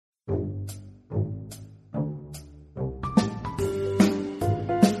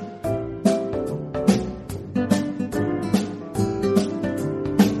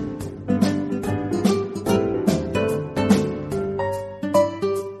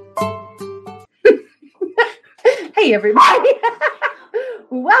Hey, everybody.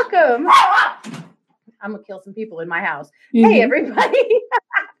 Welcome. I'm going to kill some people in my house. Mm-hmm. Hey, everybody.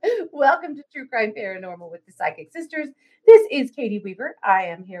 Welcome to True Crime Paranormal with the Psychic Sisters. This is Katie Weaver. I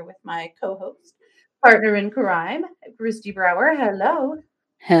am here with my co-host, partner in crime, Christy Brower. Hello.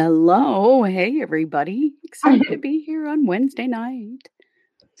 Hello. Hey, everybody. Excited to be here on Wednesday night.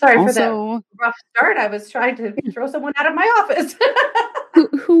 Sorry for that rough start. I was trying to throw someone out of my office.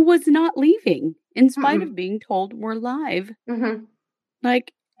 who was not leaving in spite of being told we're live. Mm-hmm.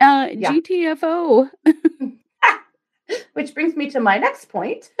 Like, GTFO. Which brings me to my next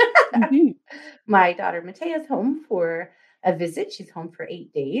point. My daughter Matea's home for a visit. She's home for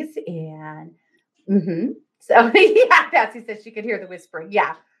 8 days. And so, yeah, Patsy said she could hear the whispering.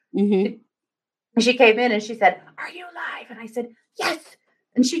 Yeah. She came in and she said, "Are you live?" And I said, "Yes."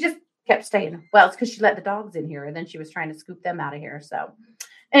 And she just kept staying. Well, it's because she let the dogs in here. And then she was trying to scoop them out of here. So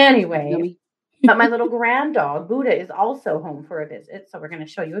anyway, but my little grand dog, Buddha, is also home for a visit. So we're going to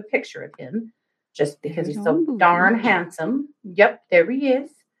show you a picture of him just because he's so darn handsome. Yep, there he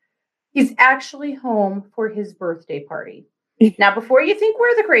is. He's actually home for his birthday party. Now, before you think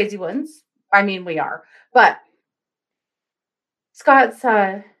we're the crazy ones, I mean, we are. But Scott's,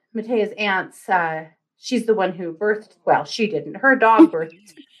 Matea's aunt's, she's the one who birthed, well, she didn't. Her dog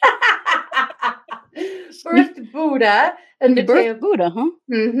birthed. Birthed Buddha. And Matea, Buddha,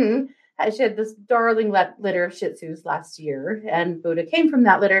 huh? She had this darling litter of Shih Tzus last year, and Buddha came from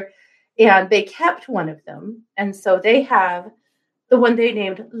that litter, and they kept one of them. And so they have the one they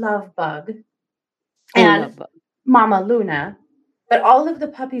named Love Bug and Mama Luna, but all of the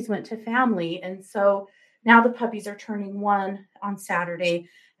puppies went to family. And so now the puppies are turning 1 on Saturday,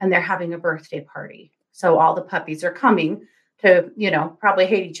 and they're having a birthday party. So all the puppies are coming to, probably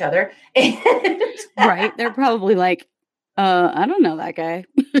hate each other. Right. They're probably like, I don't know that guy.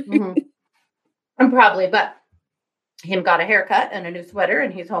 And probably, but him got a haircut and a new sweater,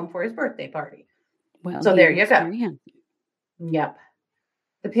 and he's home for his birthday party. Well, so there you go. Yep.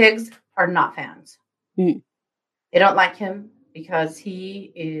 The pigs are not fans. They don't like him because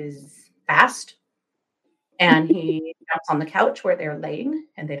he is fast and he jumps on the couch where they're laying,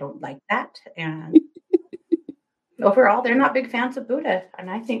 and they don't like that. And overall, they're not big fans of Buddha. And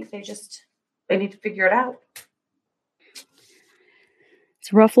I think they need to figure it out.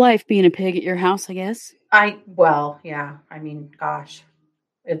 It's a rough life being a pig at your house, I guess. Yeah. I mean, gosh,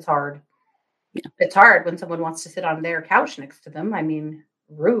 it's hard. Yeah. It's hard when someone wants to sit on their couch next to them. I mean,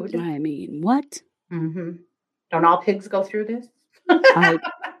 rude. I mean, what? Don't all pigs go through this?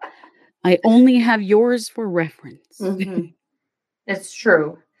 I only have yours for reference. It's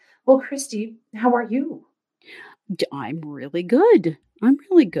true. Well, Christy, how are you? I'm really good.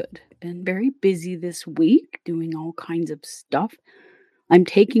 Been very busy this week doing all kinds of stuff. I'm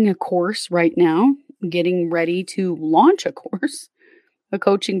taking a course right now, getting ready to launch a course, a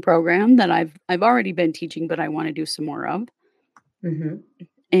coaching program that I've already been teaching, but I want to do some more of. And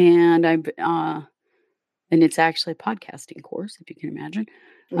and it's actually a podcasting course, if you can imagine.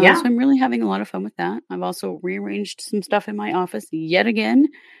 So I'm really having a lot of fun with that. I've also rearranged some stuff in my office yet again,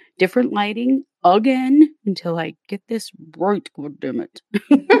 different lighting again, until I get this right. God damn it.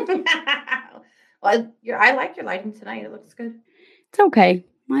 Well, I like your lighting tonight. It looks good. It's okay.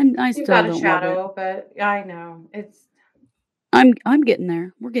 I still got don't a shadow, but I know I'm getting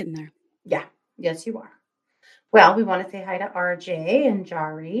there. We're getting there. Yeah. Yes, you are. Well, we want to say hi to RJ and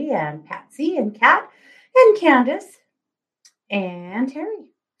Jari and Patsy and Kat and Candace and Terry.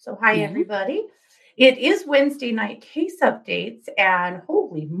 So hi, everybody. It is Wednesday night case updates, and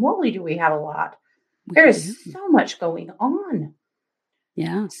holy moly, do we have a lot. There is so much going on.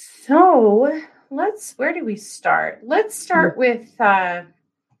 Yeah. So where do we start? Let's start with, I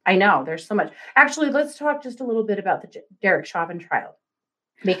know there's so much. Actually, let's talk just a little bit about the Derek Chauvin trial,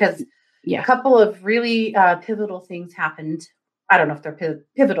 because a couple of really pivotal things happened. I don't know if they're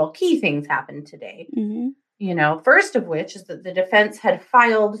pivotal, key things happened today. First of which is that the defense had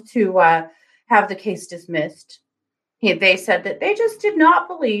filed to have the case dismissed. They said that they just did not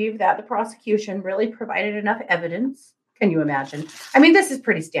believe that the prosecution really provided enough evidence. Can you imagine? I mean, this is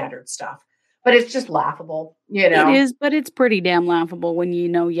pretty standard stuff, but it's just laughable, It is, but it's pretty damn laughable when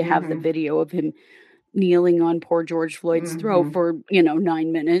you have the video of him kneeling on poor George Floyd's throat for,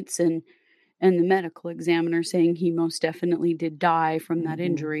 9 minutes and the medical examiner saying he most definitely did die from that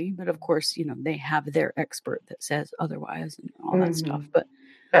injury. But of course, they have their expert that says otherwise and all that stuff. But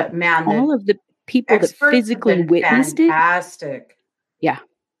man, all of the people that physically witnessed fantastic. Yeah.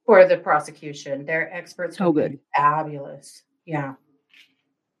 For the prosecution. Their experts so good. Fabulous. Yeah.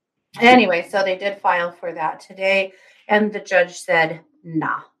 Anyway, so they did file for that today, and the judge said,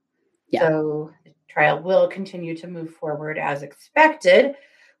 nah. Yeah. So the trial will continue to move forward as expected.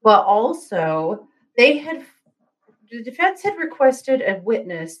 But also, the defense had requested a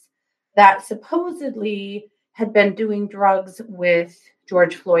witness that supposedly had been doing drugs with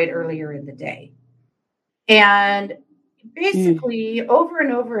George Floyd earlier in the day. And basically, over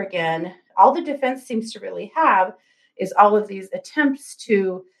and over again, all the defense seems to really have is all of these attempts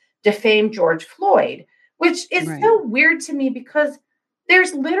to defame George Floyd, which is so weird to me because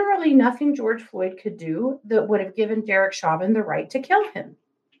there's literally nothing George Floyd could do that would have given Derek Chauvin the right to kill him.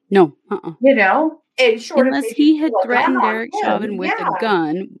 No. Unless he had threatened Derek Chauvin with a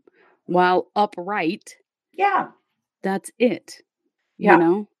gun while upright. Yeah. That's it. Yeah. You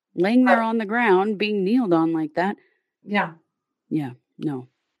know, laying there on the ground, being kneeled on like that. Yeah. Yeah. No.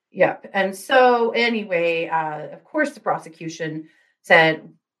 Yep. And so anyway, of course, the prosecution said,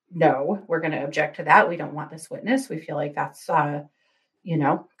 no, we're going to object to that. We don't want this witness. We feel like that's,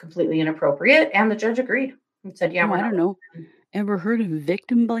 completely inappropriate. And the judge agreed and said, yeah, I don't know. Ever heard of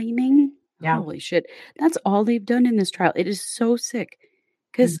victim blaming? Yeah. Holy shit. That's all they've done in this trial. It is so sick.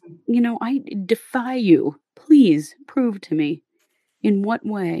 Because, I defy you. Please prove to me in what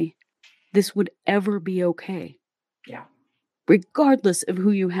way this would ever be okay. Yeah. Regardless of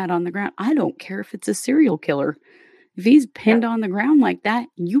who you had on the ground. I don't care if it's a serial killer. If he's pinned on the ground like that,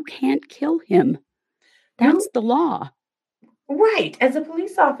 you can't kill him. That's the law. Right. As a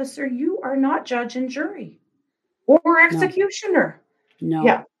police officer, you are not judge and jury or executioner. No.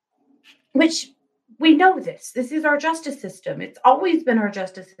 Yeah. Which we know this. This is our justice system. It's always been our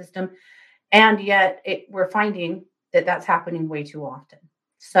justice system. And yet we're finding that that's happening way too often.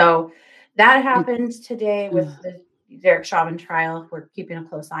 So that happens today with the Derek Chauvin trial. We're keeping a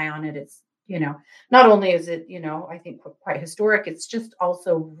close eye on it. It's, not only is it, I think quite historic, it's just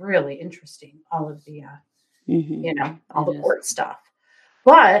also really interesting, all of the, all the court stuff.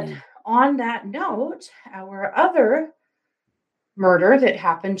 But on that note, our other murder that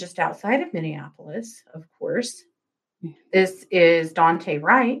happened just outside of Minneapolis, of course, this is Daunte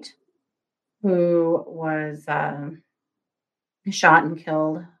Wright, who was shot and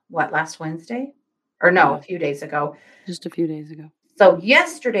killed, last Wednesday? Or no, a few days ago. Just a few days ago. So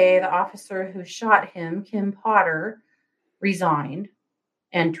yesterday, the officer who shot him, Kim Potter, resigned.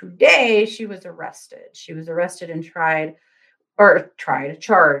 And today she was arrested. She was arrested and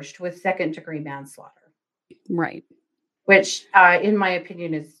charged with second-degree manslaughter. Right. Which, in my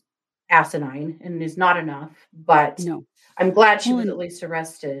opinion, is asinine and is not enough. But I'm glad she was at least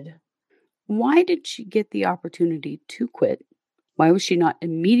arrested. Why did she get the opportunity to quit? Why was she not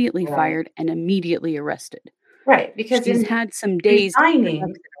immediately fired and immediately arrested? Right, because she's had some days in a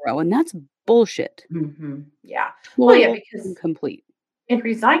row, and that's bullshit. Mm-hmm. Yeah. Well, yeah, because incomplete. In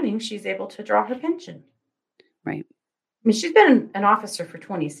resigning, she's able to draw her pension. Right. I mean, she's been an officer for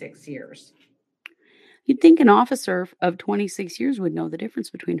 26 years. You'd think an officer of 26 years would know the difference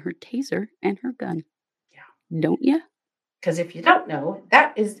between her taser and her gun. Yeah. Don't you? Because if you don't know,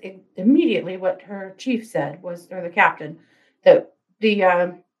 that is immediately what her chief said or the captain, that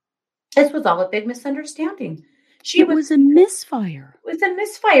this was all a big misunderstanding. It was a misfire. It was a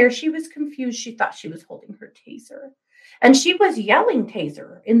misfire. She was confused. She thought she was holding her taser. And she was yelling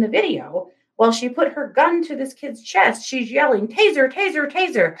taser in the video while she put her gun to this kid's chest. She's yelling, taser, taser,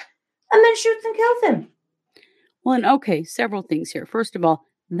 taser, and then shoots and kills him. Well, and several things here. First of all,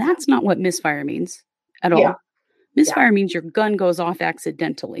 that's not what misfire means at all. Misfire means your gun goes off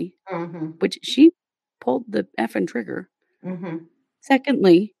accidentally, which she pulled the effing trigger. Mm-hmm.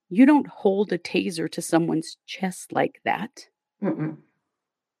 Secondly, you don't hold a taser to someone's chest like that. Mm-mm.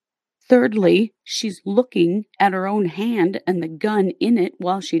 Thirdly, she's looking at her own hand and the gun in it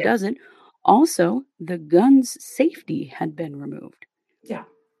while she does it. Also, the gun's safety had been removed. Yeah.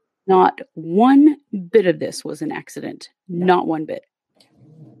 Not one bit of this was an accident. No. Not one bit.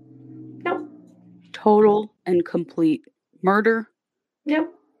 No. Total and complete murder.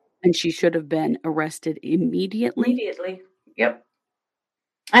 Yep. And she should have been arrested immediately. Immediately. Yep.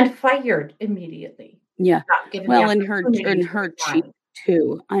 And fired immediately. Yeah. Well, and her chief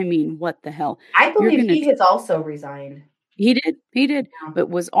too. I mean, what the hell? I believe he has also resigned. He did, yeah. But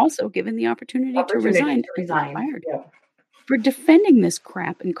was also given the opportunity to resign. Fired. Yeah. For defending this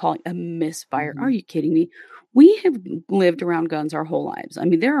crap and calling a misfire. Are you kidding me? We have lived around guns our whole lives. I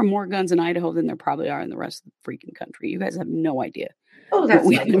mean, there are more guns in Idaho than there probably are in the rest of the freaking country. You guys have no idea. Oh, that's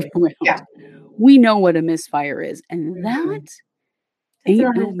likely. Yeah. We know what a misfire is, and that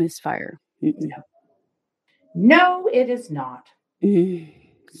ain't no misfire. No, it is not.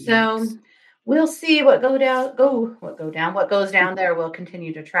 So we'll see what goes down there. We'll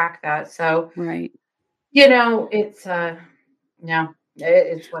continue to track that. So right. It's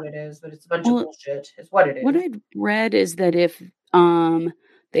It's what it is, but it's a bunch of Well, bullshit. It's what it what is. I'd read is that if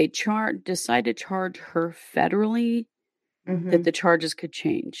they decide to charge her federally, that Mhm. the charges could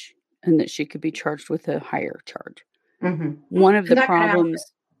change and that she could be charged with a higher charge. Mhm. One of And the that could happen.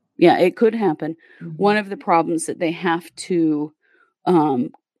 problems, yeah, it could happen. One Mhm. of the problems that they have to,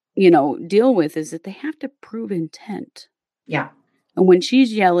 um, deal with is that they have to prove intent. Yeah. And when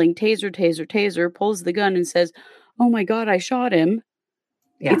she's yelling, "Taser, taser, taser," pulls the gun and says, "Oh my god, I shot him,"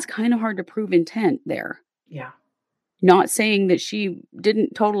 Yeah. it's kinda hard to prove intent there. Yeah. Not saying that she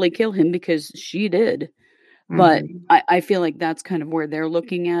didn't totally kill him because she did, but Mhm. I feel like that's kind of where they're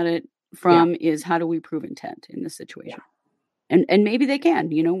looking at it Yeah. from is how do we prove intent in this Yeah. situation? And maybe they can,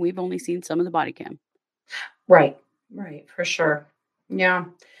 we've only seen some of the body cam. Right. Right, for sure. Yeah.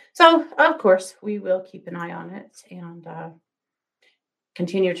 So, of course, we will keep an eye on it and,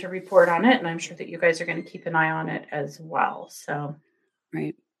 continue to report on it, and I'm sure that you guys are gonna keep an eye on it as well. So,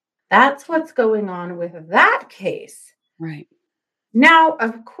 Right, that's what's going on with that case. right, Now,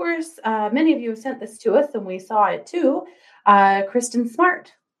 of course, many of you have sent this to us, and we saw it too. Kristin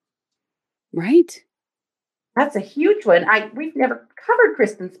Smart. right. That's a huge one. We've never covered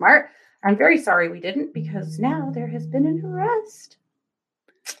Kristin Smart. I'm very sorry we didn't because now there has been an arrest,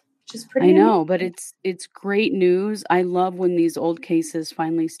 which is I pretty know, but amazing. it's great news. I love when these old cases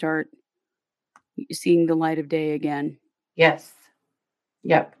finally start seeing the light of day again. Yes.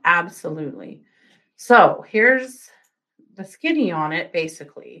 Yep. Absolutely. So here's the skinny on it.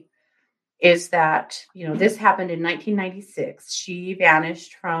 Basically, is that this happened in 1996. She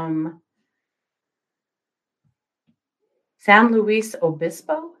vanished from San Luis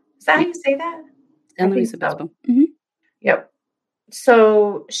Obispo. Is that how Yep, you say that? I San think Luis so. Obispo. Mhm. Yep.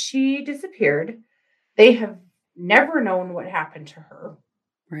 So she disappeared. They have never known what happened to her.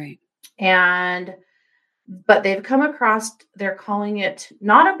 Right. And but they've come across, they're calling it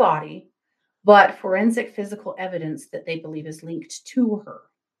not a body, but forensic physical evidence that they believe is linked to her.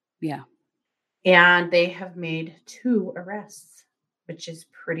 Yeah. And they have made 2 arrests, which is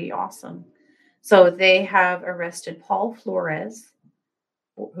pretty awesome. So they have arrested Paul Flores,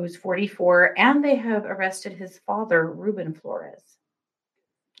 who's 44, and they have arrested his father, Ruben Flores,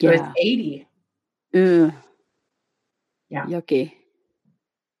 who is Yeah. 80. Ugh, Yeah, yucky.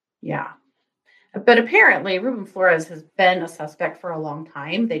 yeah. But apparently, Ruben Flores has been a suspect for a long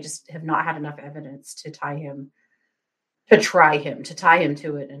time. They just have not had enough evidence to tie him to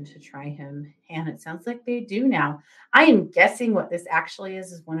it and to try him. And it sounds like they do now. I am guessing what this actually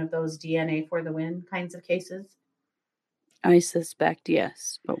is one of those DNA for the win kinds of cases. I suspect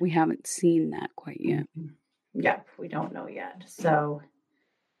yes, but we haven't seen that quite yet. Mhm. Yep, we don't know yet. So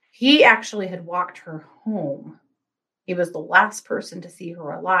he actually had walked her home. He was the last person to see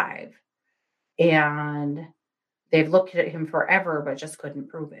her alive. And they've looked at him forever, but just couldn't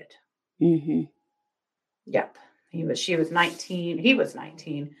prove it. Mhm. Yep. She was 19. He was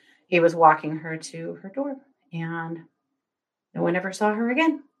 19. He was walking her to her door and no one ever saw her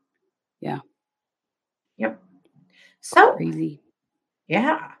again. Yeah. Yep. So, Crazy.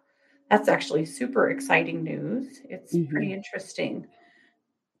 yeah, that's actually super exciting news. It's pretty Mhm. interesting.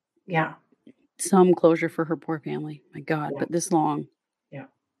 Yeah. Some closure for her poor family. My god, Yeah. but this long. Yeah.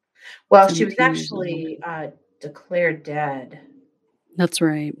 Well, she was 17 years old. actually declared dead That's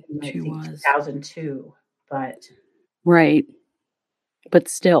right. in, I She think, was. 2002. But Right. But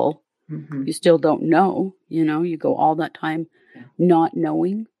still, mhm, you still don't know, you go all that time yeah. not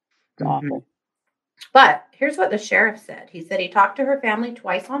knowing. It's Mhm. awful. But here's what the sheriff said. He said he talked to her family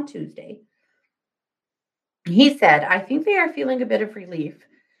twice on Tuesday. He said, I think they are feeling a bit of relief.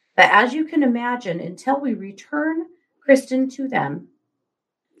 But as you can imagine, until we return Kristen to them,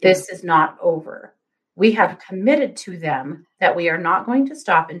 Yeah. this is not over. We Yeah. have committed to them that we are not going to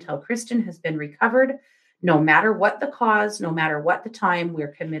stop until Kristen has been recovered, no matter what the cause, no matter what the time,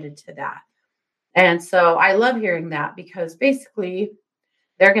 we're committed to that. And so I love hearing that because basically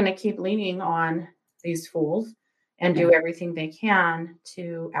they're going to keep leaning on these fools and Yeah. do everything they can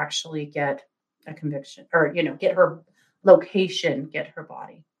to actually get a conviction or, get her location, get her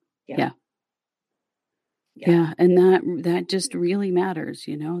body. Yeah. Yeah. Yeah. Yeah, and that just really matters,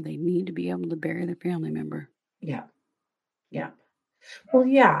 they need to be able to bury their family member. Yeah. Yeah. Well,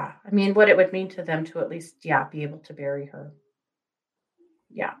 yeah. I mean, what it would mean to them to at least, yeah, be able to bury her.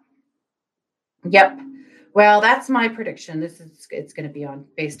 Yeah. Yep. Well, that's my prediction. It's going to be on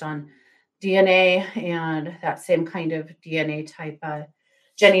based on DNA and that same kind of DNA type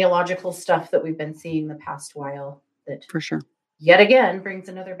genealogical stuff that we've been seeing the past while that For sure. yet again brings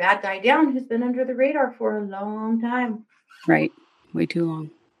another bad guy down who's been under the radar for a long time. Right. Way too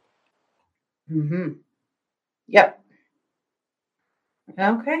long. Mhm. Yep.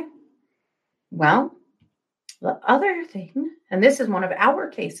 Okay. Well, the other thing, and this is one of our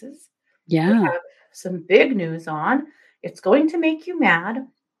cases, we Yeah. have some big news on. It's going to make you mad,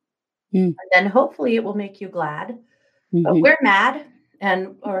 and Mm. then hopefully it will make you glad. But Mhm. we're mad,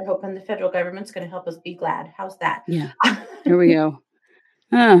 and we're hoping the federal government's gonna help us be glad. How's that? Yeah. Here we go.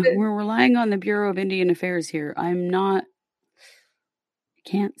 We're relying on the Bureau of Indian Affairs here. I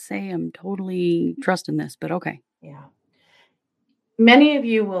can't say I'm totally trusting this, but okay. Yeah. Many of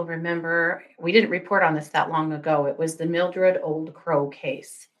you will remember, we didn't report on this that long ago. It was the Mildred Old Crow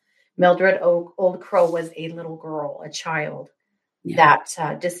case. Mildred Old Crow was a little girl, a child Yeah.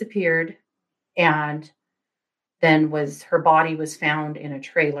 that disappeared, and then was her body was found in a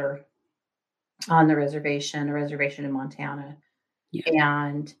trailer on the reservation, a reservation in Montana. Yeah.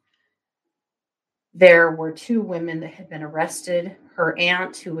 And there were two women that had been arrested, her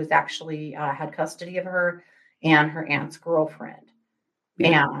aunt, who was actually had custody of her, and her aunt's girlfriend.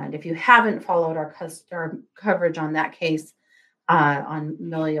 Yeah. And if you haven't followed our coverage on that case on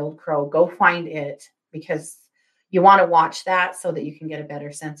Millie Old Crow, go find it, because you want to watch that so that you can get a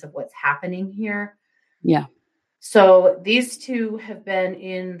better sense of what's happening here. Yeah. So these two have been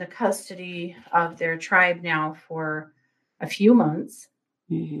in the custody of their tribe now for a few months.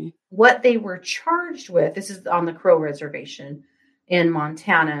 Mhm. What they were charged with, this is on the Crow Reservation in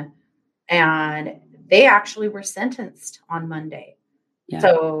Montana, and they actually were sentenced on Monday. Yeah.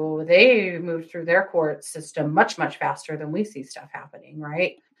 So they moved through their court system much, much faster than we see stuff happening,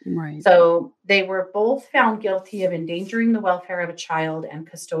 right? Right. So they were both found guilty of endangering the welfare of a child and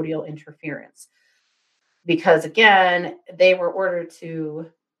custodial interference. Because again, they were ordered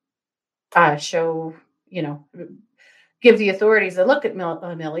to show, you know, give the authorities a look at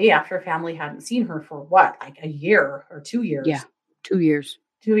Millie after her family hadn't seen her for what, like a year or 2 Yeah. years. 2 years.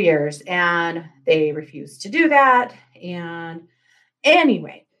 2 years, and they refused to do that. And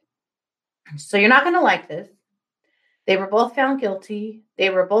anyway, so you're not going to like this. They were both found guilty.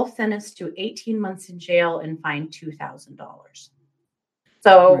 They were both sentenced to 18 months in jail and fined $2,000.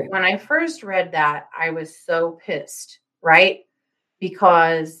 So Right. when I first read that, I was so pissed, right?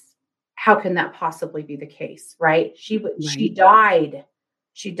 Because how can that possibly be the case, right? She Right. died.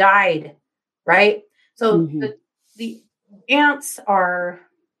 She died, right? So Mhm. the aunts are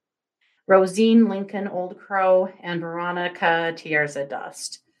Rosine Lincoln Old Crow and Veronica Tierza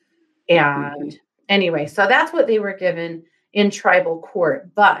Dust. And Mhm. anyway, so that's what they were given in tribal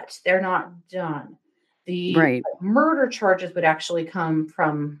court, but they're not done. The Right. murder charges would actually come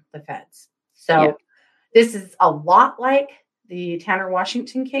from the feds. Yeah. So this is a lot like the Tanner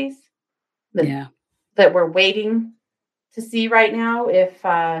Washington case that, Yeah. that we're waiting to see right now. If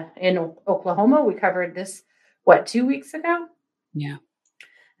in Oklahoma, we covered this, what, 2 weeks ago, Yeah.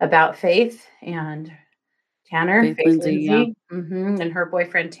 about Faith and Tanner, Faith Faith Lindsay, yeah. Lindsay, and her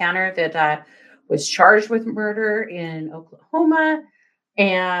boyfriend Tanner, that was charged with murder in Oklahoma,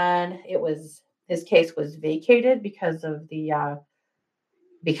 and his case was vacated because the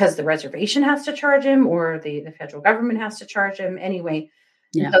reservation has to charge him, or the federal government has to charge him anyway.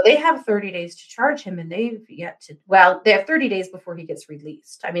 And Yeah. so they have 30 days to charge him, and they've yet to. Well, they have 30 days before he gets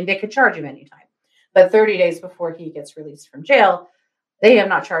released. I mean, they could charge him anytime, but 30 days before he gets released from jail, they have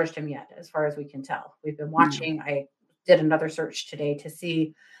not charged him yet, as far as we can tell. We've been Yeah. watching. I did another search today to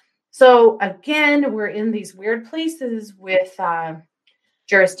see. So again, we're in these weird places with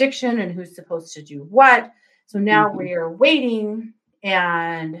jurisdiction and who's supposed to do what. So now Mhm. we are waiting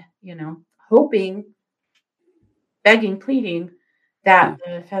and, hoping, begging, pleading that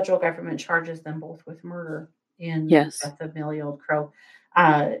Yeah. the federal government charges them both with murder in the Yes. death of Millie Old Crow.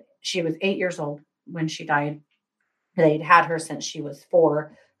 Uh, she was 8 years old when she died. They'd had her since she was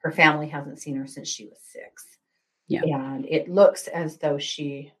 4. Her family hasn't seen her since she was 6. Yeah. And it looks as though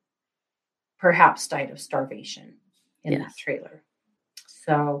she perhaps died of starvation in that Yes. trailer.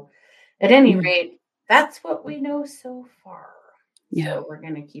 So, at any Mm. rate, that's what we know so far. Yeah. So, we're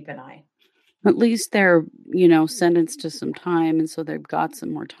going to keep an eye. At least they're, sentenced to some time, and so they've got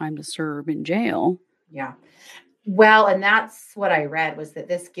some more time to serve in jail. Yeah. Well, and that's what I read, was that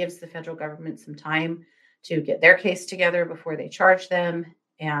this gives the federal government some time to get their case together before they charge them.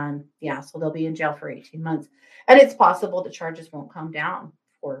 And yeah, so they'll be in jail for 18 months. And it's possible the charges won't come down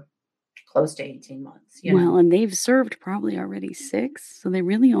for close to 18 months. Well, and they've served probably already 6, so they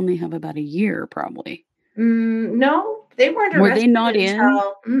really only have about a year probably. No, they weren't Were they arrested not in?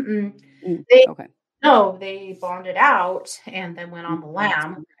 until Mm, they okay. no, they bonded out and then went on the That's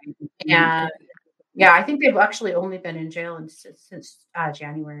lam. right. And Okay. yeah, I think they've actually only been in jail since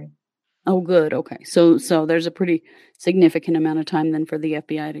January. Oh, good, okay. So there's a pretty significant amount of time then for the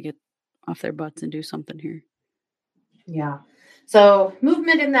FBI to get off their butts and do something here. Yeah. So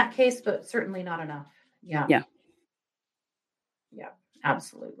movement in that case, but certainly not enough. Yeah. Yeah. Yeah,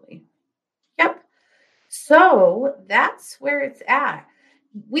 absolutely. Yep. So that's where it's at.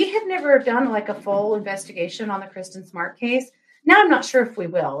 We had never done like a full investigation on the Kristin Smart case. Now I'm not sure if we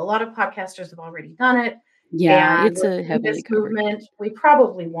will. A lot of podcasters have already done it. Yeah, And it's with a heavily this covered case. movement, we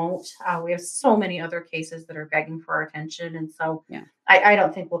probably won't. We have so many other cases that are begging for our attention. And so Yeah. I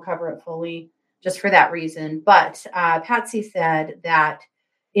don't think we'll cover it fully just for that reason. But Patsy said that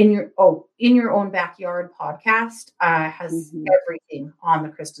in your own backyard podcast has everything on the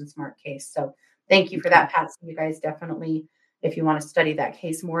Kristin Smart case. So thank you for that, Patsy. You guys definitely, if you want to study that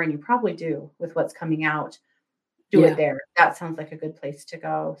case more, and you probably do with what's coming out, do it there. That sounds like a good place to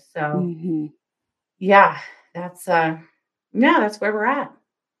go. So yeah, that's that's where we're at.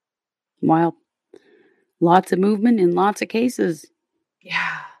 Wow. Lots of movement in lots of cases.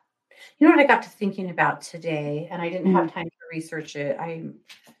 Yeah. You know what I got to thinking about today, and I didn't have time to research it. I'm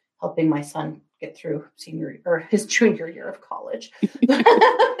helping my son get through his junior year of college. So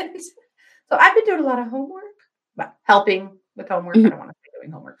I've been doing a lot of homework. Well, helping with homework. I don't want to say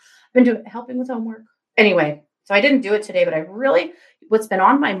doing homework. I've been helping with homework. Anyway, so I didn't do it today, but what's been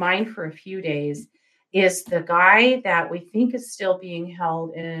on my mind for a few days is the guy that we think is still being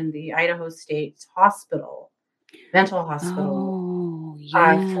held in the Idaho State mental hospital,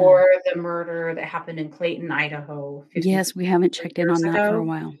 for the murder that happened in Clayton, Idaho. Yes, we haven't checked in on that for a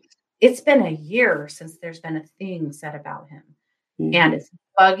while. It's been a year since there's been a thing said about him. And it's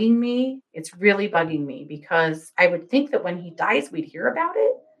bugging me. It's really bugging me because I would think that when he dies, we'd hear about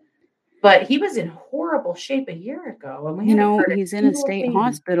it. But he was in horrible shape a year ago. And we haven't heard he's in a state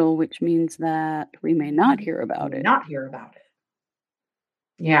hospital, which means that we may not hear about it.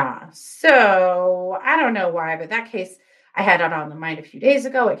 Yeah. So I don't know why, but that case, I had it on the mind a few days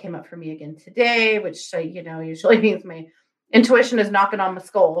ago. It came up for me again today, which, usually means my intuition is knocking on my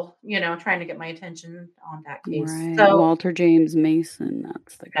skull, trying to get my attention on that case. Right. So Walter James Mason,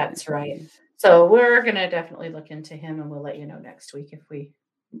 that's the guy. That's right. So we're going to definitely look into him, and we'll let you know next week if we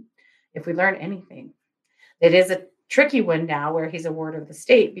learn anything. It is a tricky one now where he's a ward of the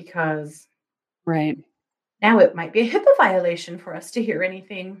state because now it might be a HIPAA violation for us to hear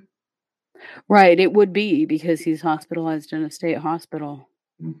anything. Right. It would be because he's hospitalized in a state hospital.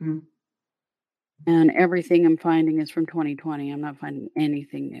 And everything I'm finding is from 2020. I'm not finding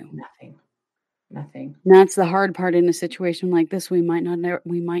anything new. Nothing. That's the hard part in a situation like this. We might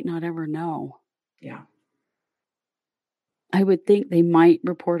not ever know. Yeah. I would think they might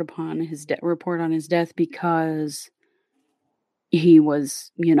report on his death because he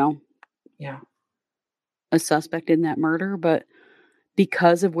was, a suspect in that murder, but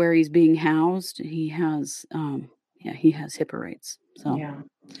because of where he's being housed, he has HIPAA rights. So yeah,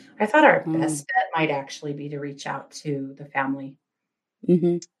 I thought our best bet might actually be to reach out to the family,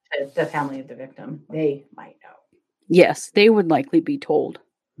 the family of the victim. They might know. Yes, they would likely be told.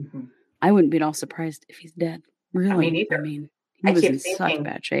 I wouldn't be at all surprised if he's dead. Really, me neither. I mean, he was in such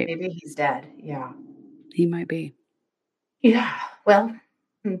bad shape. Maybe he's dead. Yeah, he might be. Yeah, well,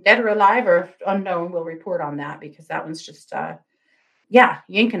 dead or alive or unknown, we'll report on that because that one's just,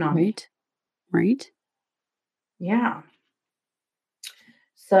 yanking on me. Right. Yeah.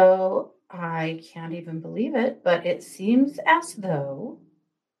 So I can't even believe it, but it seems as though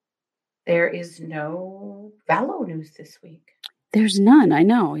there is no Vallow news this week. There's none. I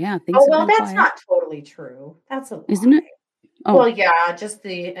know. Yeah. That's not totally true. That's a lie. Isn't it? Oh. Well, yeah, just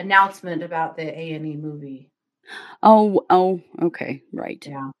the announcement about the A&E movie. Oh, okay. Right.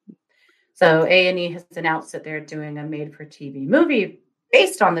 Yeah. So A&E has announced that they're doing a made-for-TV movie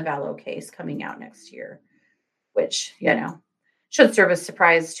based on the Vallow case coming out next year, which, should serve as a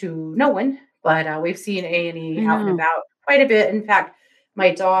surprise to no one. But we've seen A&E out and about quite a bit. In fact,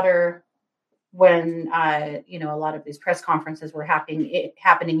 my daughter, when, a lot of these press conferences were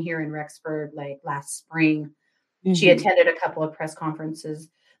happening here in Rexburg, like last spring, she attended a couple of press conferences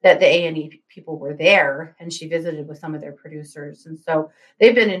that the A&E people were there, and she visited with some of their producers. And so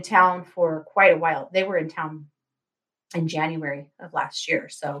they've been in town for quite a while. They were in town in January of last year.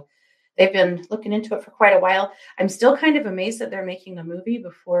 So they've been looking into it for quite a while. I'm still kind of amazed that they're making a movie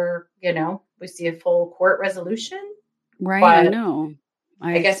before, we see a full court resolution. Right, but I know.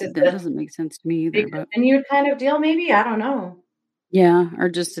 I guess that doesn't make sense to me either. But continued kind of deal, maybe? I don't know. Yeah, or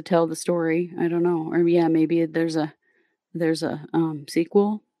just to tell the story. I don't know. Or maybe there's a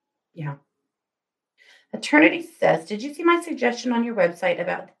sequel. Yeah. Eternity says, did you see my suggestion on your website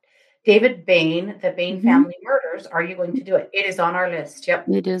about David Bain, the Bain family murders? Are you going to do it? It is on our list. Yep.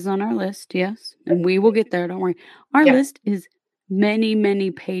 It is on our list. Yes. And we will get there. Don't worry. Our list is many,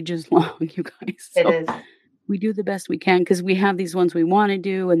 many pages long, you guys. So it is. we do the best we can because we have these ones we want to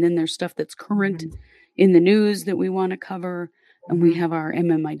do, and then there's stuff that's current Mhm. in the news that we want to cover, and we Mhm. have our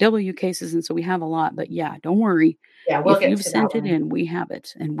MMIW cases, and so we have a lot. But yeah, don't worry. Yeah, we'll If get you've to that sent it one. in, we have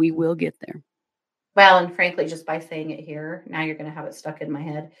it, and we will get there. Well, and frankly, just by saying it here, now you're gonna have it stuck in my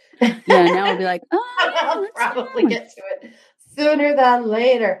head. Yeah, now I'll be like, oh yeah, I'll let's do that probably one. get to it sooner than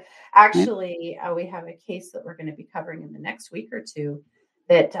later. Right? Actually, we have a case that we're gonna be covering in the next week or 2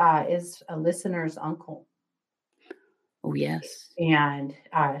 that, is a listener's uncle, Oh yes. and,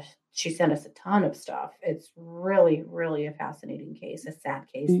 she sent us a ton of stuff. It's really, really a fascinating case, a sad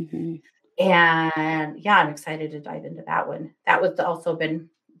case. Hmm. And yeah, I'm excited to dive into that one. That was also been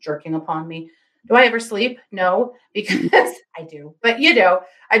jerking upon me. Do I ever sleep? No, because I do. But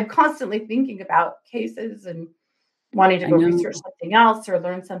I'm constantly thinking about cases and wanting to I go research know. something else or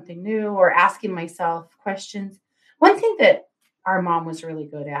learn something new or asking myself questions. One thing that our mom was really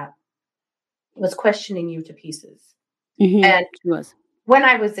good at was questioning you to pieces. Hmm. And She was. when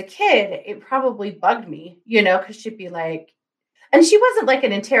I was a kid, it probably bugged me, because she'd be like, and she wasn't like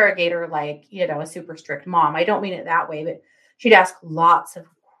an interrogator, like, a super strict mom. I don't mean it that way, but she'd ask lots of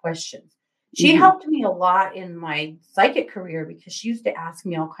questions. She Hmm. helped me a lot in my psychic career because she used to ask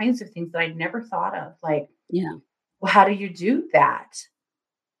me all kinds of things that I'd never thought of. Like, Yeah. well, how do you do that?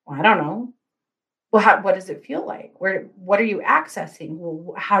 Well, I don't know. Well, what does it feel like? What are you accessing?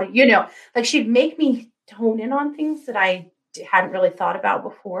 Well, how do like she'd make me tone in on things that I hadn't really thought about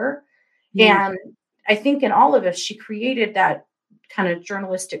before. Yeah. And I think in all of us, she created that kind of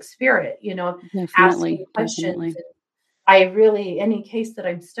journalistic spirit, asking Definitely. questions. Definitely. And I really, any case that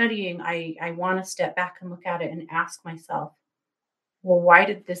I'm studying, I want to step back and look at it and ask myself, well, why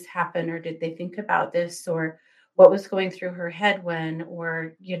did this happen? Or did they think about this? Or what was going through her head when?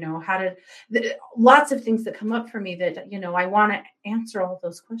 Or, how did lots of things that come up for me that, I want to answer all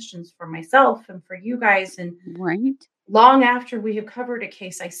those questions for myself and for you guys. And Right? long after we have covered a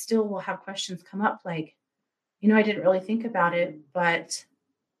case, I still will have questions come up like, I didn't really think about it, but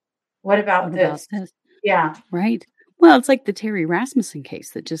what about What about this? this? Yeah. Right? Well, it's like the Terry Rasmussen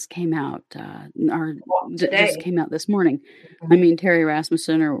case that just came out, or Well, just today. came out this morning. I Mhm. mean, Terry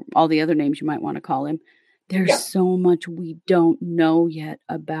Rasmussen, or all the other names you might want to call him. There's Yeah. so much we don't know yet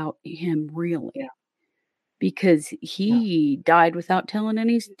about him, Yeah. really, because Yeah. he died without telling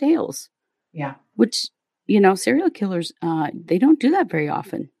any tales. Yeah. Which, serial killers, they don't do that very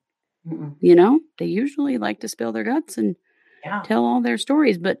often. Mm-mm. They usually like to spill their guts and Yeah. tell all their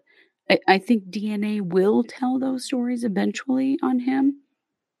stories, but I think DNA will tell those stories eventually on him.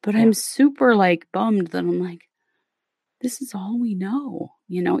 But Yeah. I'm super like bummed that I'm like, this is all we know,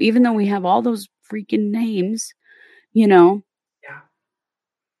 even though we have all those freaking names, you know. Yeah.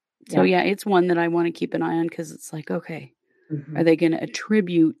 So Yeah. yeah, it's one that I want to keep an eye on because it's like, okay, are Mhm. they going to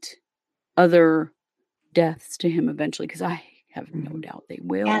attribute other deaths to him eventually? Because I have no Mhm. doubt they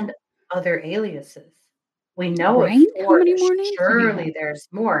will. And other aliases. We know of Right? How 4, many but more names did he have? surely there's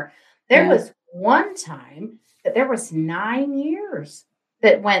more. There Yeah. was one time that there was 9 years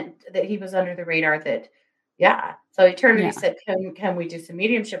that he was under the radar that yeah. So he turned to me Yeah. and said, "Can we do some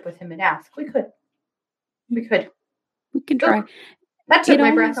mediumship with him and ask?" We could. We could. We can Oop, try. that took It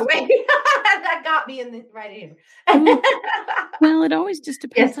my breath always away. That got me in the right ear. well, well, it always just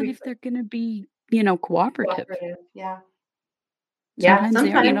depends Yes, on we if could. they're gonna be, cooperative. Cooperative. Yeah. Yeah, Sometimes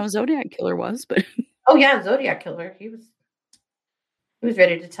they are, sometimes. Zodiac Killer was, but Oh, yeah, Zodiac Killer. He was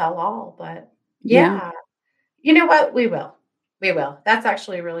ready to tell all, but yeah. yeah. You know what? We will. We will. That's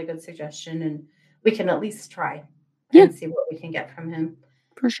actually a really good suggestion, and we can at least try Yeah, and see what we can get from him.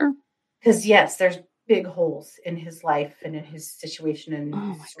 for sure. Because yes, there's big holes in his life and in his situation and in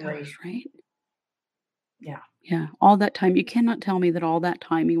Oh his my gosh, story. right? Yeah. Yeah, all that time you cannot tell me that all that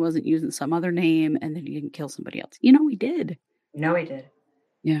time he wasn't using some other name and then he didn't kill somebody else. He did. He did.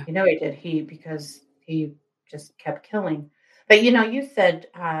 Yeah. He did. Because he just kept killing. But you said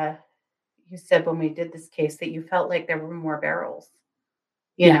when we did this case that you felt like there were more barrels.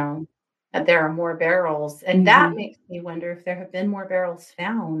 you Yeah. know, that there are more barrels. And that Mhm. makes me wonder if there have been more barrels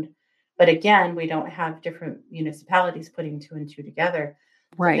found. But again, we don't have different municipalities putting 2 and 2 together.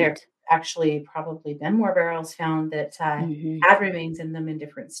 That there Right. actually probably been more barrels found that Mhm. had remains in them in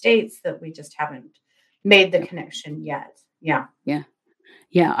different states that we just haven't made the Yep. connection yet. Yeah. Yeah.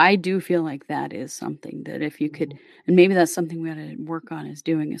 Yeah, I do feel like that is something that if you could Mhm. and maybe that's something we oughta work on is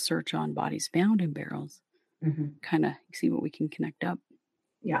doing a search on bodies found in barrels. Mhm. Kinda see what we can connect up.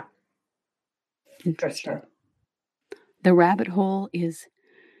 Yeah, for Interesting. sure. The rabbit hole is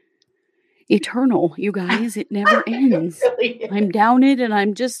eternal, you guys. It never It ends. really I'm is. down it and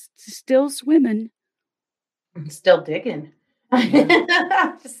I'm just still swimming. I'm still digging.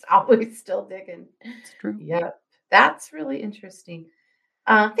 Yeah. Just always still digging. It's true. Yep. That's really interesting.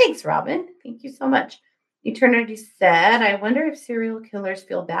 Thanks, Robin. Thank you so much. Eternity said, I wonder if serial killers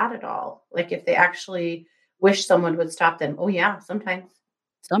feel bad at all. Like if they actually wish someone would stop them. Oh, yeah, sometimes.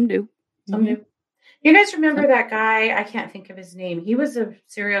 Some do. Some Mhm. do. You guys remember Some that guy? I can't think of his name. He was a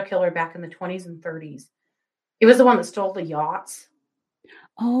serial killer back in the 20s and 30s. He was the one that stole the yachts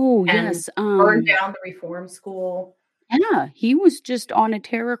Oh, and yes, burned down the reform school, yeah, he was just on a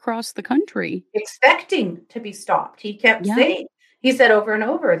tear across the country. expecting to be stopped. He kept Yeah, saying, he said over and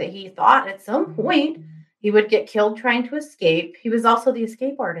over that he thought at some point he would get killed trying to escape. He was also the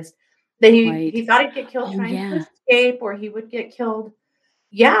escape artist. That right. he thought he'd get killed Oh, trying to yeah. escape, or he would get killed.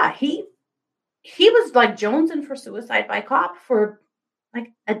 Yeah, he was like jonesing for suicide by cop for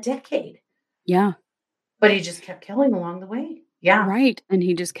like a decade, Yeah, but he just kept killing along the way. Yeah. right, and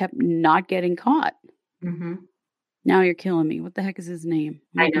he just kept not getting caught. Mhm. Now you're killing me. What the heck is his name?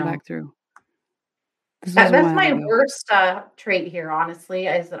 I'm I looking know. back through. This was a That's while my ago. worst, trait here, honestly,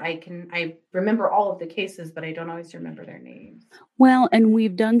 is that I remember all of the cases, but I don't always remember their names. Well, and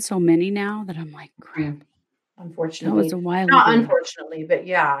we've done so many now that I'm like, Mm, "Crap, that was a unfortunately. while Not ago." unfortunately, but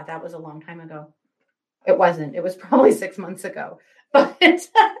yeah, that was a long time ago. It wasn't. It was probably 6 months ago. But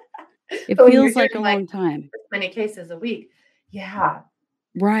It but when you're feels like a doing, like, long time. this many cases a week, yeah.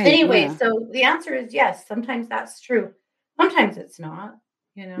 Right, Anyway, yeah. so the answer is yes, sometimes that's true. Sometimes it's not,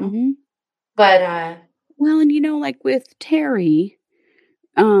 you know? Mhm. But, Well, and, like, with Terry,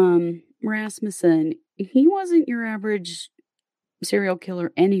 Rasmussen, he wasn't your average serial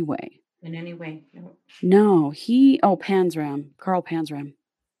killer anyway. in any way, no. No, Panzram, Carl Panzram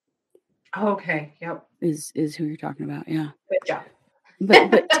Okay, yep. is who you're talking about, yeah. Good job.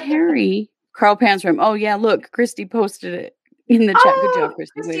 But Terry Carl Panzram, oh, yeah, look, Christy posted it in the chat. Good job, Oh,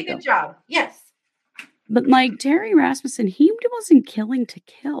 Christy, way to Christy, good go. job. Yes. But, like, Terry Rasmussen, he wasn't killing to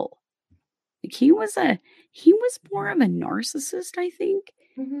kill. Like, he was more of a narcissist, I think,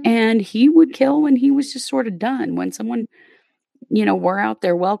 Mhm. and he would kill when he was just sorta done. When someone, wore out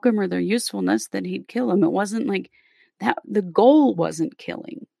their welcome or their usefulness, then he'd kill them. It wasn't like that the goal wasn't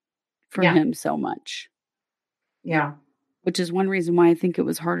killing for Yeah, him so much, yeah. which is one reason why I think it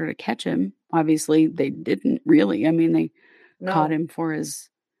was harder to catch him. Obviously, they didn't really. I mean, they caught No. him for his,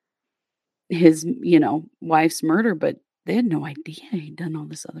 wife's murder, but they had no idea he'd done all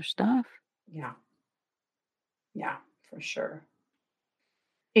this other stuff. Yeah, yeah, for sure.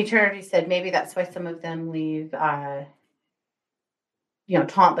 Eternity said maybe that's why some of them leave, taunt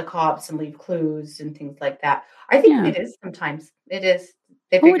the cops and leave clues and things like that. I think Yeah. it is sometimes. It is.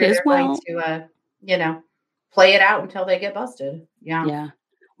 They Oh, it figure is. they're going Well, to, you know, play it out until they get busted. Yeah. yeah.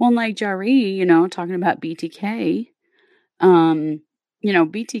 Well, and like Jari, talking about BTK, um,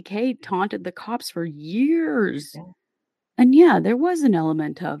 BTK taunted the cops for years. Yeah. And yeah, there was an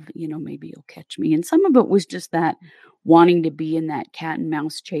element of, maybe you'll catch me. And some of it was just that wanting to be in that cat and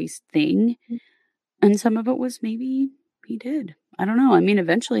mouse chase thing. And some of it was maybe he did. I don't know. I mean,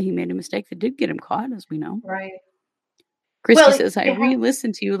 eventually he made a mistake that did get him caught, as we know. Right. Christy Well, says, I you have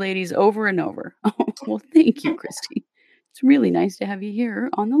re-listened to you ladies over and over. Oh, well, thank you, Christy. It's really nice to have you here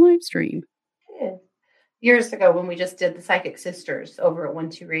on the live stream. years ago when we just did the Psychic Sisters over at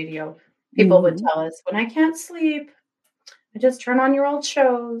 1-2 Radio, people would Hmm. tell us, when I can't sleep, I just turn on your old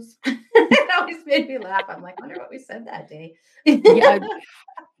shows. It always made me laugh. I'm like, wonder what we said that day. Yeah,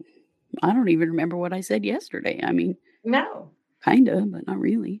 I don't even remember what I said yesterday. I mean, No. kind of, but not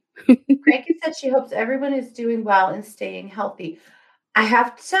really. Cranky said she hopes everyone is doing well and staying healthy. I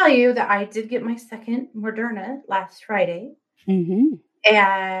have to tell you that I did get my second Moderna last Friday, Hmm.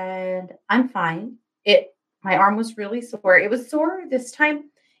 and I'm fine. My arm was really sore. It was sore this time.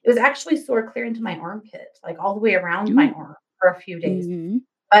 It was actually sore clear into my armpit, like all the way around my Ooh. arm for a few days. Hmm.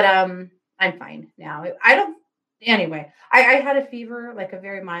 But I'm fine now. I don't. Anyway, I had a fever, like a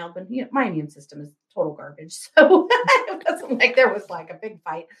very mild one. My immune system is total garbage, so it wasn't like there was like a big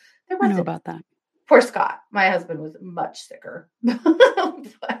fight. There I know wasn't. about that. Poor Scott. My husband was much sicker, but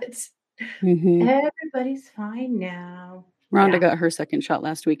Hmm. everybody's fine now. Rhonda Yeah. got her second shot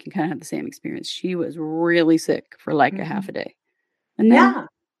last week and kind of had the same experience. She was really sick for like a half Mhm. a day, and then Yeah.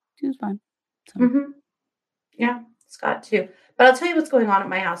 she was fine. So, Mhm. Yeah. Scott too. But I'll tell you what's going on at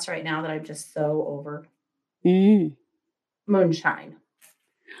my house right now that I'm just so over. mm. Moonshine.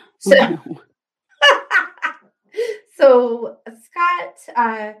 Oh So no. so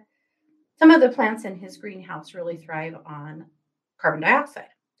Scott, some of the plants in his greenhouse really thrive on carbon dioxide.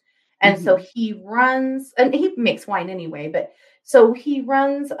 And so Hmm. he runs, and he makes wine anyway, but so he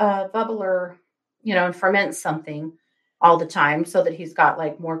runs a bubbler, and ferments something all the time so that he's got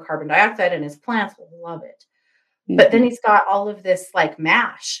like more carbon dioxide and his plants will love it. But then he's got all of this like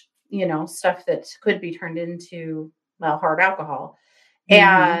mash, stuff that could be turned into, well, hard alcohol.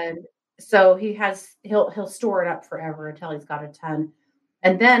 And so he'll store it up forever until he's got a ton.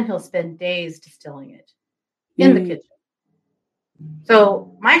 And then he'll spend days distilling it in the kitchen.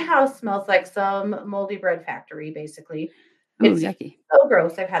 So my house smells like some moldy bread factory, basically. It's yucky. so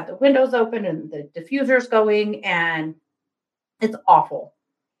gross. I've had the windows open and the diffuser's going, and it's awful.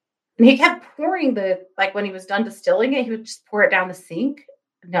 And he kept pouring when he was done distilling it, he would just pour it down the sink.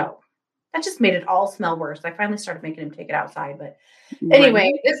 No, that just made it all smell worse. I finally started making him take it outside. But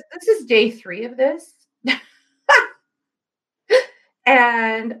anyway, this is day 3 of this.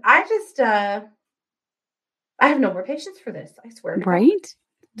 And I just, I have no more patience for this. I swear to God.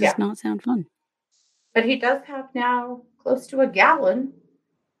 Does not sound fun. But he does have now close to a gallon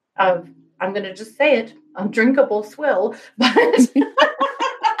of, I'm going to just say it, undrinkable swill. But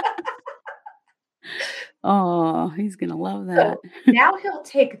oh, he's going to love that. So now he'll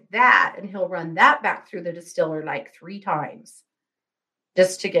take that and he'll run that back through the distiller like 3 times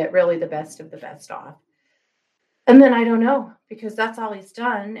just to get really the best of the best off. And then I don't know, because that's all he's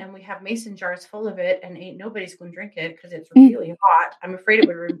done. And we have mason jars full of it, and ain't nobody's going to drink it because it's really hot. I'm afraid it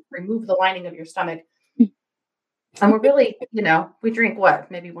would remove the lining of your stomach. And we're really, we drink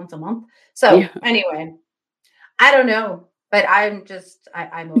maybe once a month. So anyway, I don't know, but I'm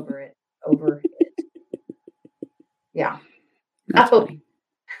over it. Yeah. Funny.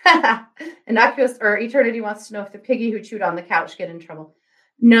 Innocuous or Eternity wants to know if the piggy who chewed on the couch get in trouble.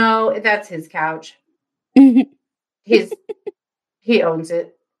 No, that's his couch. He owns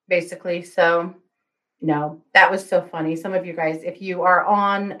it, basically. So no, that was so funny. Some of you guys, if you are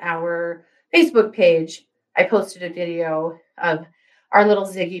on our Facebook page, I posted a video of our little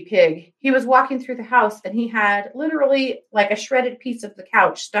Ziggy pig. He was walking through the house and he had literally like a shredded piece of the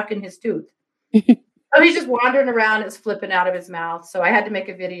couch stuck in his tooth. Oh, he's just wandering around. It's flipping out of his mouth. So I had to make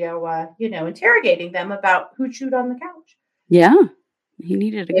a video, interrogating them about who chewed on the couch. Yeah. He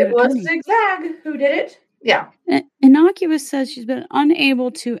needed a good attorney. It was Zigzag who did it. Yeah. Innocuous says she's been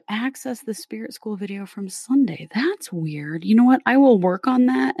unable to access the Spirit School video from Sunday. That's weird. You know what? I will work on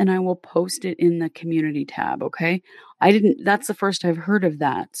that and I will post it in the community tab. Okay. That's the first I've heard of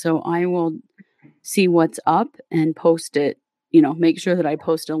that. So I will see what's up and post it, make sure that I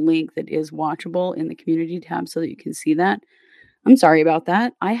post a link that is watchable in the community tab so that you can see that. I'm sorry about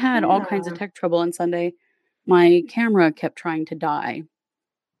that. I had all kinds of tech trouble on Sunday. My camera kept trying to die.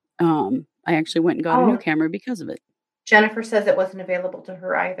 I actually went and got a new camera because of it. Jennifer says it wasn't available to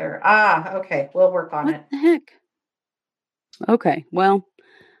her either. Ah, okay. We'll work on it. What the heck? Okay. Well,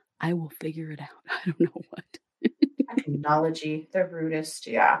 I will figure it out. I don't know what. Technology, the rudest.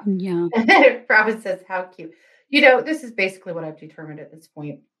 Yeah. Yeah. Robin says, how cute. This is basically what I've determined at this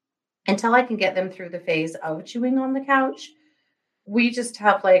point. Until I can get them through the phase of chewing on the couch, we just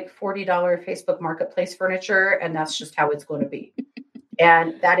have like $40 Facebook Marketplace furniture, and that's just how it's going to be.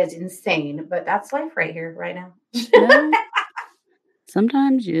 And that is insane, but that's life right here, right now. Well,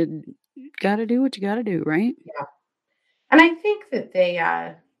 sometimes you got to do what you got to do, right? Yeah. And I think that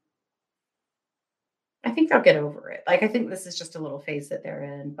I think they'll get over it. Like, I think this is just a little phase that they're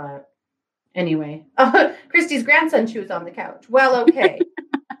in, but anyway. Christy's grandson chews on the couch. Well, okay.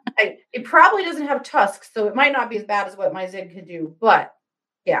 It probably doesn't have tusks, so it might not be as bad as what my Zig could do, but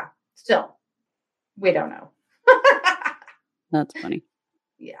yeah, still, we don't know. That's funny.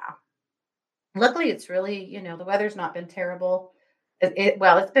 Yeah. Luckily, it's really, the weather's not been terrible.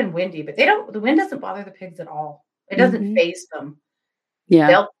 It's been windy, but the wind doesn't bother the pigs at all. It doesn't faze them.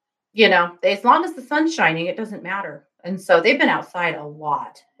 Yeah. As long as the sun's shining, it doesn't matter. And so they've been outside a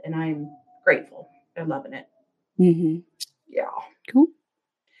lot, and I'm grateful. They're loving it. Mm-hmm. Yeah. Cool.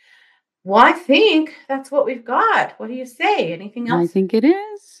 Well, I think that's what we've got. What do you say? Anything else? I think it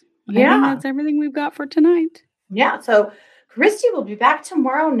is. Yeah. I think that's everything we've got for tonight. Yeah. So Christy will be back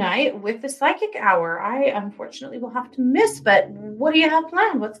tomorrow night with the Psychic Hour. I unfortunately will have to miss, but what do you have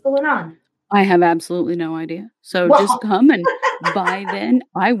planned? What's going on? I have absolutely no idea. So just come, and by then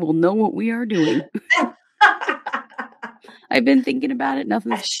I will know what we are doing. I've been thinking about it.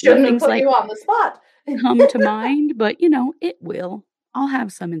 Nothing's you on the spot. come to mind, but it will. I'll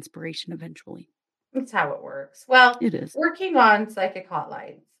have some inspiration eventually. That's how it works. Well, it is. Working on psychic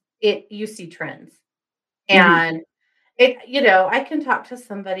hotlines, you see trends. And I can talk to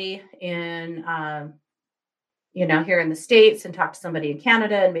somebody in, here in the States, and talk to somebody in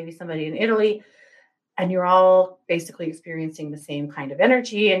Canada and maybe somebody in Italy, and you're all basically experiencing the same kind of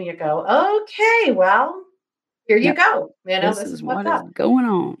energy. And you go, okay, well, here you go. This is what's up. Going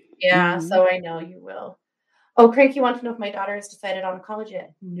on. Yeah. Mm-hmm. So I know you will. Oh, Crank, you want to know if my daughter has decided on college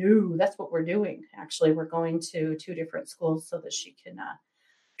yet? No, that's what we're doing. Actually, we're going to 2 different schools so that she can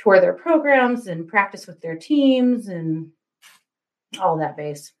tour their programs and practice with their teams and all that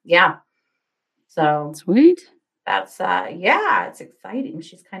base. Yeah. So Sweet. that's yeah, it's exciting.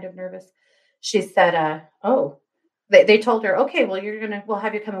 She's kind of nervous. She said, oh, they told her, okay, well, we'll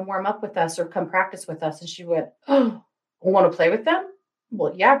have you come and warm up with us or come practice with us. And she went, oh, want to play with them?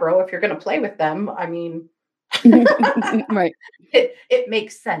 Well, yeah, bro, if you're going to play with them, I mean, Right. It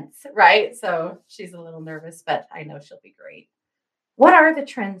makes sense, right? So she's a little nervous, but I know she'll be great. What are the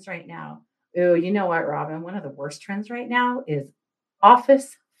trends right now? Oh, you know what, Robin? One of the worst trends right now is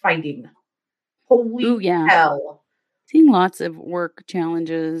office fighting. Holy Ooh, yeah. hell. Seeing lots of work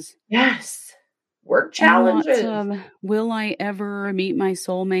challenges. Yes. Work And lots challenges. of, will I ever meet my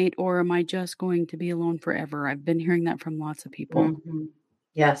soulmate or am I just going to be alone forever? I've been hearing that from lots of people. Mhm.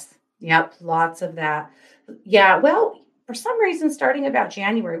 Yes. Yep. Lots of that. Yeah. Well, for some reason, starting about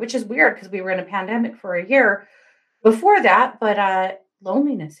January, which is weird because we were in a pandemic for a year before that, but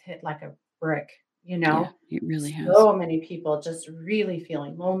loneliness hit like a brick, Yeah, it really has. So many people just really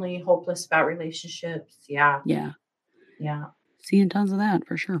feeling lonely, hopeless about relationships. Yeah. Yeah. Yeah. Seeing tons of that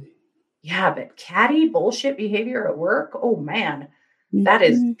for sure. Yeah, but catty bullshit behavior at work, oh man, that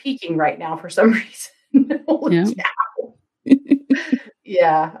is Mhm. peaking right now for some reason. Holy Yeah. cow.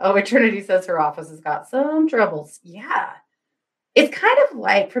 Yeah. Oh, Eternity says her office has got some troubles. Yeah. It's kind of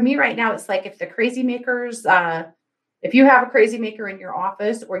like, for me right now, it's like if the crazy makers, if you have a crazy maker in your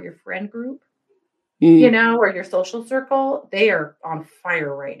office or your friend group, or your social circle, they are on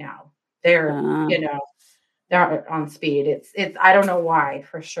fire right now. They're, they're on speed. It's I don't know why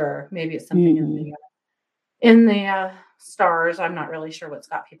for sure. Maybe it's something in the stars. I'm not really sure what's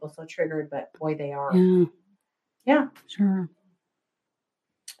got people so triggered, but boy, they are. Yeah. Yeah. Sure.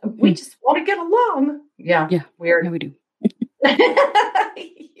 We just want to get along. Yeah. Yeah. Weird. Yeah, we do.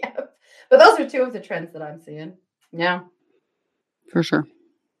 Yeah. But those are 2 of the trends that I'm seeing. Yeah. For sure.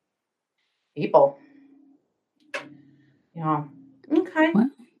 People. Yeah. Okay. Well,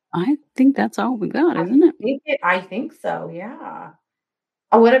 I think that's all we got, isn't it? I think so. Yeah.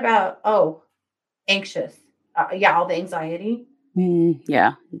 Oh, what about anxious? Yeah, all the anxiety.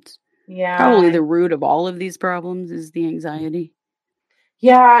 Yeah. It's probably Yeah. the root of all of these problems is the anxiety.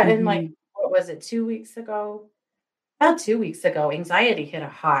 Yeah, and like Mhm. what was it, 2 weeks ago? About 2 weeks ago, anxiety hit a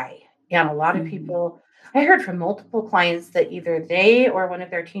high. And a lot of Mhm. people I heard from multiple clients that either they or one of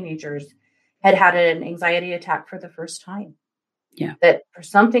their teenagers had an anxiety attack for the first time. Yeah. That for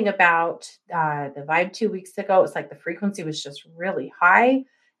something about the vibe 2 weeks ago, it was like the frequency was just really high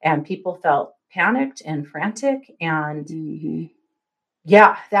and people felt panicked and frantic. And Mhm.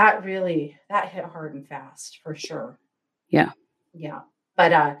 yeah, that hit hard and fast for sure. Yeah. Yeah.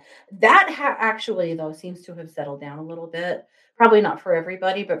 But that actually, though, seems to have settled down a little bit. Probably not for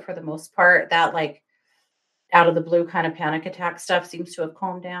everybody, but for the most part, that like out of the blue kind of panic attack stuff seems to have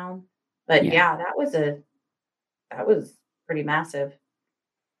calmed down. But Yeah. yeah, that was pretty massive.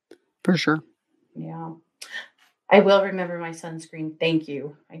 For sure. Yeah. I will remember my sunscreen. Thank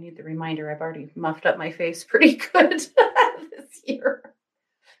you. I need the reminder. I've already muffed up my face pretty good this year.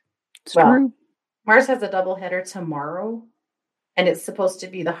 It's Well, true. Mars has a double header tomorrow, and it's supposed to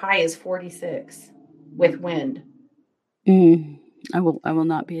be the high is 46 with wind. I will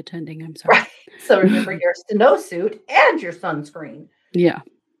not be attending. I'm sorry. Right. So remember your snowsuit and your sunscreen. Yeah.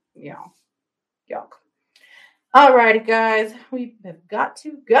 Yeah. Yuck. All righty, guys. We have got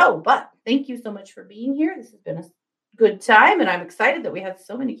to go, but thank you so much for being here. This has been a good time, and I'm excited that we have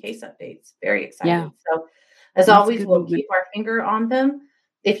so many case updates. Very excited. Yeah. So as Lots of always, good we'll movement. keep our finger on them.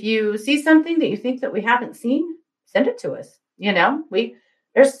 If you see something that you think that we haven't seen, send it to us.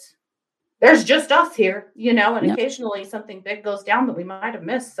 There's just us here, and Yep. occasionally something big goes down that we might have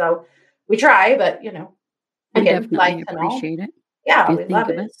missed. So we try, but We again, definitely life and all. appreciate it. Yeah, If you we think love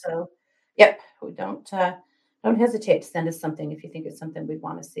of it. us. So yep, we don't hesitate to send us something if you think it's something we'd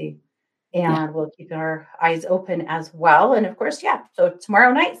want to see. Yeah. And we'll keep our eyes open as well. And of course, yeah. So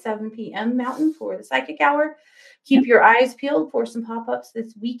tomorrow night, 7 p.m. Mountain for the Psychic Hour. Keep Yep. your eyes peeled for some pop-ups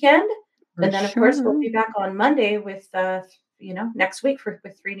this weekend. For And then, of course, we'll sure. be back on Monday with, next week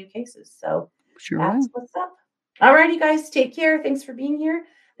with 3 new cases. So Sure that's will. what's up. All right, you guys, take care. Thanks for being here.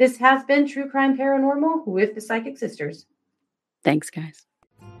 This has been True Crime Paranormal with the Psychic Sisters. Thanks, guys.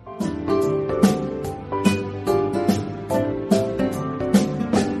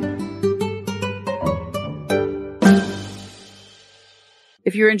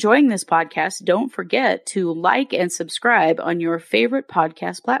 If you're enjoying this podcast, don't forget to like and subscribe on your favorite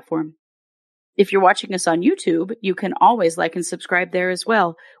podcast platform. If you're watching us on YouTube, you can always like and subscribe there as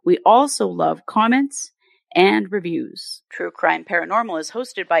well. We also love comments and reviews. True Crime Paranormal is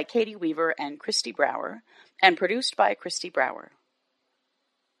hosted by Katie Weaver and Christy Brower, and produced by Christy Brower.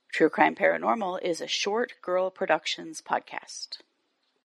 True Crime Paranormal is a Short Girl Productions podcast.